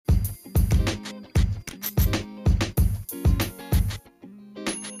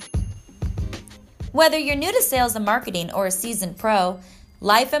Whether you're new to sales and marketing or a seasoned pro,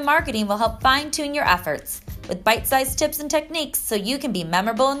 Life in Marketing will help fine-tune your efforts with bite-sized tips and techniques so you can be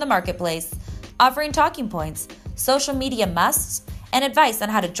memorable in the marketplace, offering talking points, social media musts, and advice on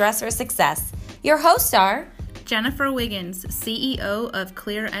how to dress for success. Your hosts are Jennifer Wiggins, CEO of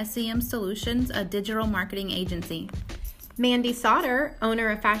Clear SEM Solutions, a digital marketing agency. Mandy Sauter, owner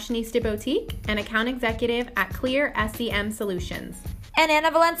of Fashionista Boutique and account executive at Clear SEM Solutions. and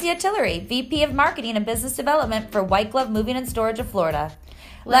Anna Valencia Tillery, VP of Marketing and Business Development for White Glove Moving and Storage of Florida.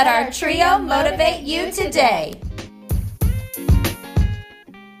 Let our trio motivate you today.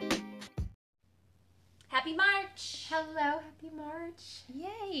 Happy March! Hello, happy March.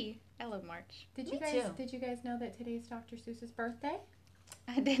 Yay! I love March. Did Me you guys too. Did you guys know that today's Dr. Seuss's birthday?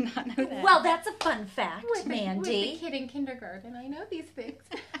 I did not know that. Well, that's a fun fact, With the Mandy. kid in kindergarten, I know these things.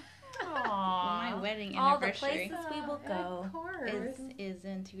 Aww. my wedding All the anniversary places we will go. Of course. is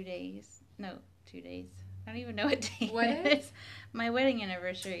in 2 days. No, 2 days. I don't even know what day What it is. My wedding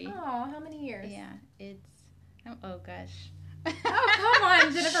anniversary. Oh, how many years? Yeah, it's... Oh, gosh. Oh, come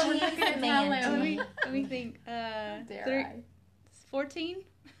on, Jennifer. We're not Jeez, going to tell Mandy. him. Let me think. Dare I? 14?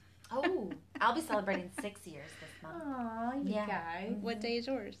 Oh, I'll be celebrating 6 years this month. Aw, you Yeah. guys. What day is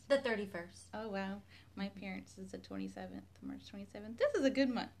yours? The 31st. Oh, wow. My parents is the 27th, March 27th. This is a good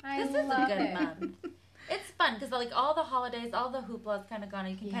month. I This is a love good it. month. It's fun because like all the holidays, all the hoopla is kind of gone.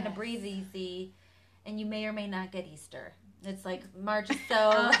 And you can kind of Yes. breathe easy, and you may or may not get Easter. It's like March is so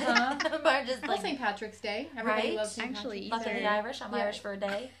Uh-huh. March is Well, like St. Patrick's Day. Everybody Right? loves St. Actually, Patrick's luck of Day. the Irish. I'm Yeah. Irish for a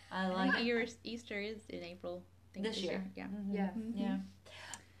day. I like it. Easter is in April. I think This year. Yeah. Mhm. Yes. Yeah.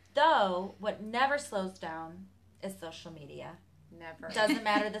 Though what never slows down is social media. Never. Doesn't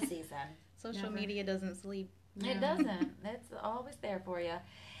matter the season. Social Never. media doesn't sleep. It doesn't. It's always there for you.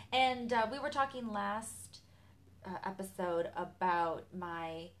 And we were talking last episode about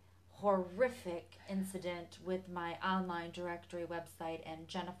my horrific incident with my online directory website, and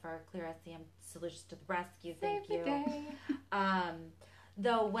Jennifer, Clear SEM Solutions to the rescue. Thank Save you. the day.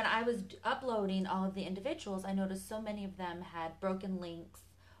 Though when I was uploading all of the individuals, I noticed so many of them had broken links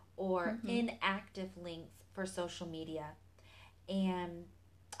or inactive links for social media. And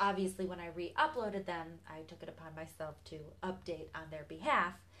obviously when I re-uploaded them, I took it upon myself to update on their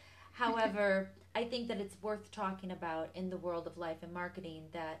behalf. However, I think that it's worth talking about in the world of life and marketing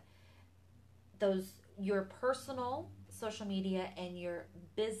that your personal social media and your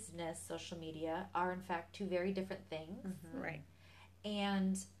business social media are in fact two very different things. Right.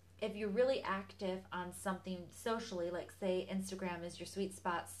 And if you're really active on something socially, like say Instagram is your sweet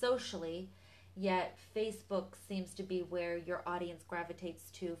spot socially, yet Facebook seems to be where your audience gravitates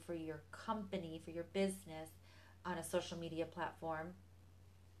to for your company, for your business on a social media platform,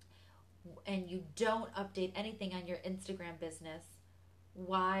 and you don't update anything on your Instagram business,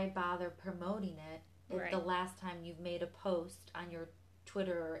 why bother promoting it if Right. the last time you've made a post on your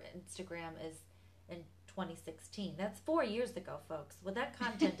Twitter or Instagram is in 2016? That's 4 years ago, folks. Well, that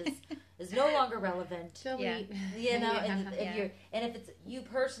content is no longer relevant. Delete. You know, and Yeah. if it's you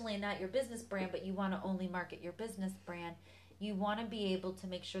personally and not your business brand, but you want to only market your business brand, you want to be able to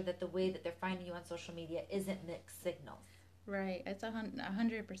make sure that the way that they're finding you on social media isn't mixed signals. Right. It's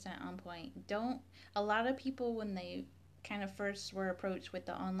 100% on point. A lot of people, when they kind of first were approached with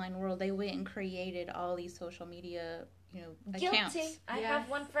the online world, they went and created all these social media, accounts. Guilty. I Yes. have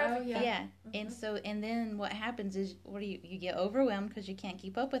one for Oh, everything. Yeah. And then what happens is, you get overwhelmed because you can't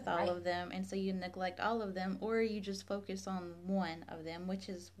keep up with all Right. of them, and so you neglect all of them, or you just focus on one of them, which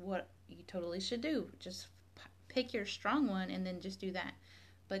is what you totally should do. Just pick your strong one and then just do that.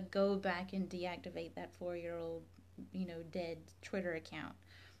 But go back and deactivate that 4-year-old, dead Twitter account.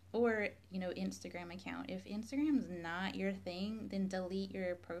 Or, Instagram account. If Instagram's not your thing, then delete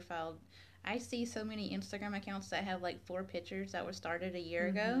your profile. I see so many Instagram accounts that have like 4 pictures that were started a year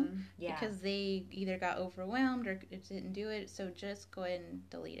ago Yeah. because they either got overwhelmed or didn't do it. So just go ahead and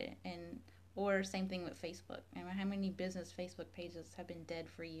delete it. Or same thing with Facebook. I mean, how many business Facebook pages have been dead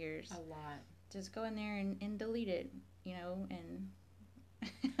for years? A lot. Just go in there and delete it, and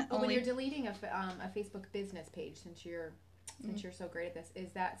But when you're deleting a Facebook business page, since you're so great at this,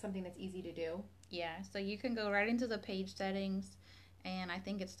 is that something that's easy to do? Yeah, so you can go right into the page settings, and I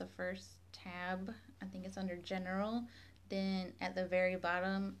think it's the first tab. I think it's under General. Then at the very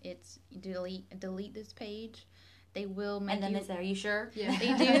bottom, it's delete this page. They will make And then you... they say, "Are you sure?" Yeah.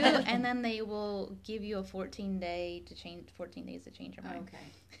 They do, and then they will give you a 14 days to change your mind.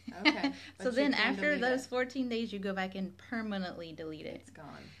 Okay. So But then you can after delete those it. 14 days, you go back and permanently delete it. It's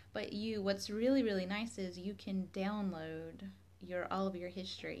gone. But what's really, really nice is you can download all of your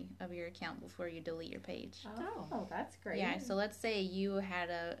history of your account before you delete your page. Oh, that's great. Yeah, so let's say you had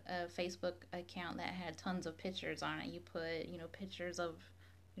a Facebook account that had tons of pictures on it. You put, pictures of,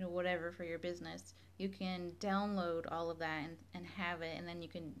 whatever for your business. You can download all of that and have it, and then you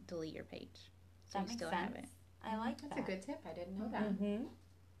can delete your page. So that you still sense. have it. I like that. That's a good tip. I didn't know that. Mm-hmm.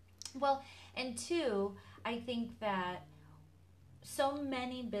 Well, and two, I think that so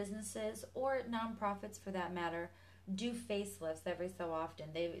many businesses or nonprofits, for that matter, do facelifts every so often.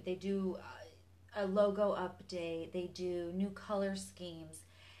 They do a logo update. They do new color schemes.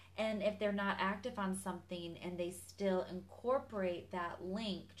 And if they're not active on something and they still incorporate that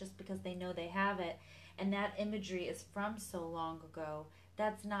link just because they know they have it, and that imagery is from so long ago,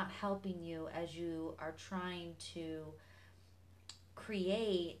 that's not helping you as you are trying to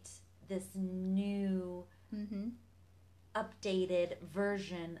create this new updated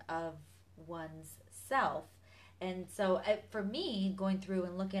version of one's self. And so for me, going through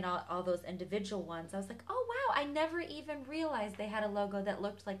and looking at all those individual ones, I was like, oh wow, I never even realized they had a logo that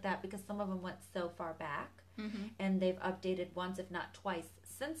looked like that, because some of them went so far back. And they've updated once, if not twice,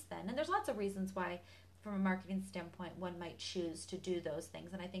 since then. And there's lots of reasons why, from a marketing standpoint, one might choose to do those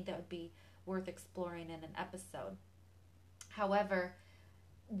things. And I think that would be worth exploring in an episode. However,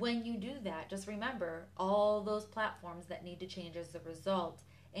 when you do that, just remember all those platforms that need to change as a result,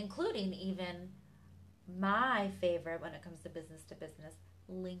 including even my favorite when it comes to business,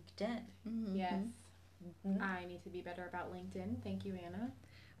 LinkedIn. Yes. I need to be better about LinkedIn. Thank you, Anna.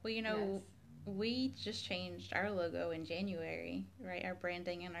 Well, Yes. we just changed our logo in January, right? Our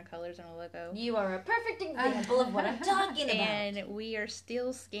branding and our colors and our logo. You are a perfect example of what I'm talking about. And we are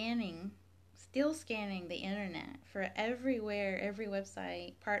still scanning the internet for everywhere, every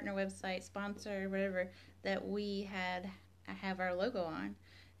website, partner website, sponsor, whatever, that we have our logo on,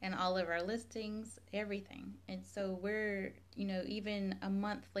 and all of our listings, everything. And so we're, even a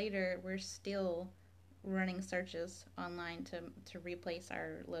month later, we're still running searches online to replace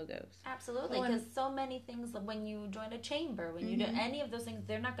our logos. Absolutely, because so many things, when you join a chamber, when you do any of those things,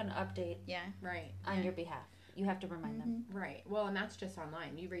 they're not going to update on your behalf. You have to remind them. Right. Well, and that's just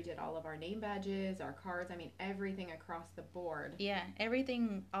online. You redid all of our name badges, our cards. I mean, everything across the board. Yeah,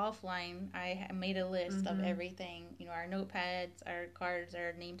 everything offline. I made a list of everything. Our notepads, our cards,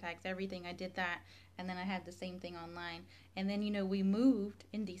 our name tags, everything. I did that. And then I had the same thing online. And then, we moved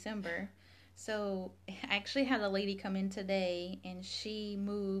in December. So I actually had a lady come in today, and she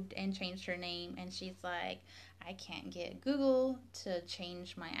moved and changed her name. And she's like, I can't get Google to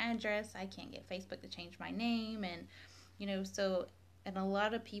change my address. I can't get Facebook to change my name. And, and a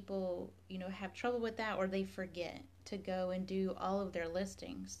lot of people, have trouble with that, or they forget to go and do all of their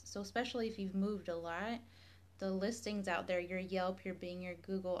listings. So especially if you've moved a lot, the listings out there, your Yelp, your Bing, your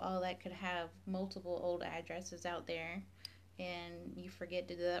Google, all that could have multiple old addresses out there, and you forget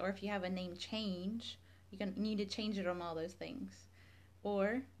to do that. Or if you have a name change, you need to change it on all those things.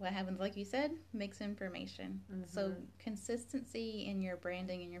 Or what happens, like you said, mix information. So consistency in your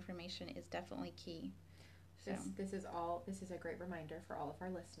branding and your information is definitely key. So. This is a great reminder for all of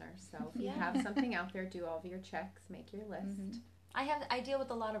our listeners. So if you have something out there, do all of your checks, make your list. I deal with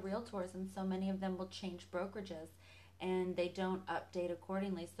a lot of realtors, and so many of them will change brokerages, and they don't update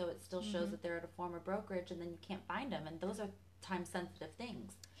accordingly, so it still shows that they're at a former brokerage, and then you can't find them, and those are time-sensitive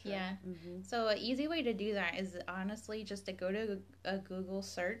things. Sure. Yeah. So an easy way to do that is honestly just to go to a Google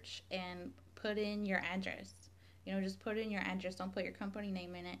search and put in your address. Just put in your address. Don't put your company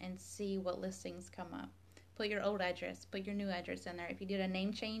name in it, and see what listings come up. Put your old address, put your new address in there. If you did a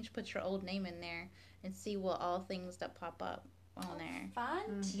name change, put your old name in there and see what all things that pop up on there.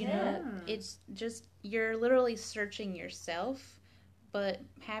 Fun. It's just, you're literally searching yourself, but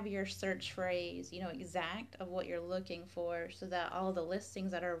have your search phrase, exact of what you're looking for, so that all the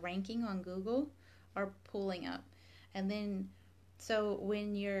listings that are ranking on Google are pulling up. And then, so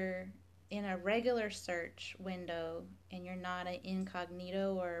when you're in a regular search window and you're not an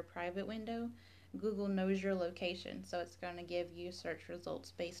incognito or a private window, Google knows your location, so it's going to give you search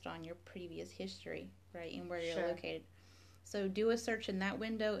results based on your previous history, right, and where you're located. So do a search in that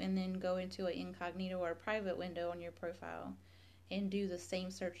window, and then go into an incognito or a private window on your profile and do the same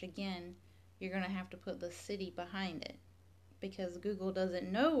search again. You're going to have to put the city behind it, because Google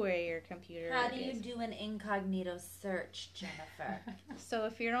doesn't know where your computer is. How do you do an incognito search, Jennifer? So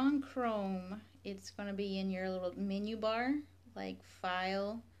if you're on Chrome, it's going to be in your little menu bar, like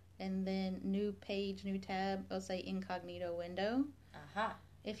File, and then New Page, New Tab. It'll say Incognito Window.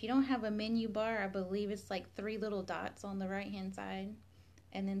 If you don't have a menu bar, I believe it's like 3 little dots on the right-hand side.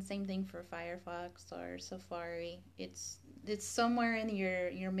 And then same thing for Firefox or Safari. It's somewhere in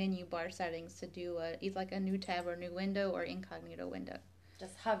your menu bar settings to do it's like a new tab or new window or incognito window.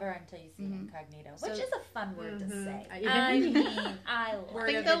 Just hover until you see incognito, which is a fun word to say. I think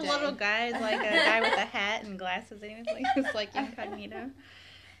the little guy's like a guy with a hat and glasses, and it's like incognito.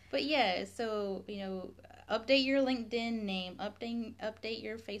 But yeah, so update your LinkedIn name, update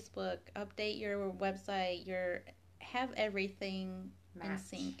your Facebook, update your website, have everything in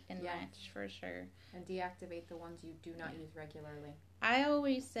sync and match for sure. And deactivate the ones you do not use regularly. I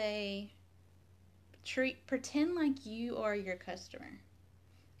always say, pretend like you are your customer.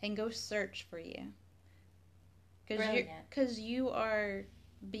 And go search for you. Because you're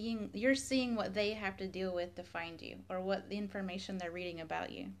seeing what they have to deal with to find you, or what the information they're reading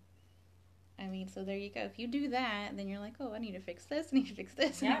about you. I mean, so there you go. If you do that, then you're like, oh, I need to fix this, I need to fix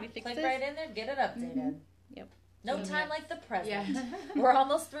this, I need to fix this. Click right in there, get it updated. Mm-hmm. Yep. No time like the present. Yeah. We're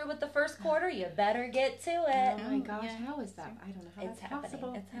almost through with the first quarter. You better get to it. Oh my gosh, how is that? I don't know how it's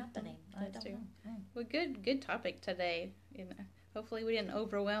happening. It's happening. That's true. Well, good topic today. Hopefully we didn't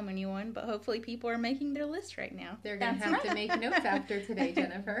overwhelm anyone, but hopefully people are making their list right now. They're going to have to make notes after today,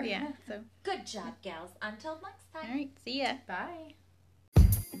 Jennifer. Yeah. So good job, gals. Until next time. All right. See ya. Bye.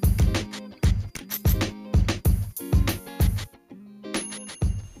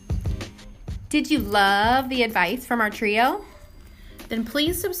 Did you love the advice from our trio? Then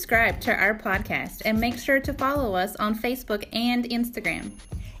please subscribe to our podcast and make sure to follow us on Facebook and Instagram.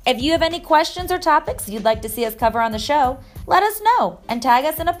 If you have any questions or topics you'd like to see us cover on the show, let us know and tag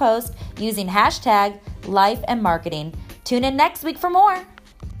us in a post using #LifeAndMarketing. Tune in next week for more.